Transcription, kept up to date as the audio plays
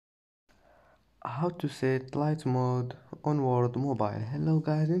How to set light mode on Word Mobile. Hello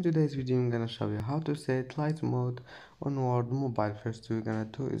guys, in today's video I'm gonna show you how to set light mode on Word Mobile. First we're gonna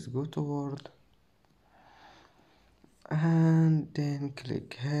do is go to Word and then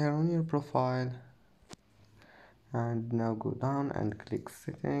click here on your profile, and now go down and click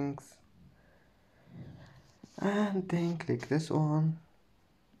settings, and then click this one,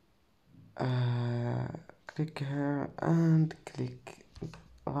 click here and click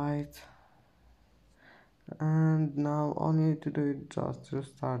light. And now all you need to do is just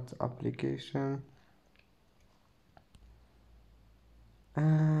restart the application,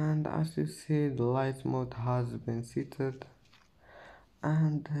 and as you see the light mode has been seated.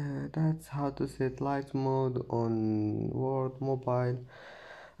 And that's how to set light mode on Word Mobile.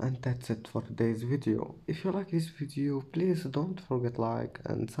 And that's it for today's video. If you like this video, please don't forget like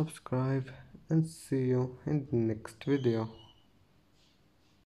and subscribe, and see you in the next video.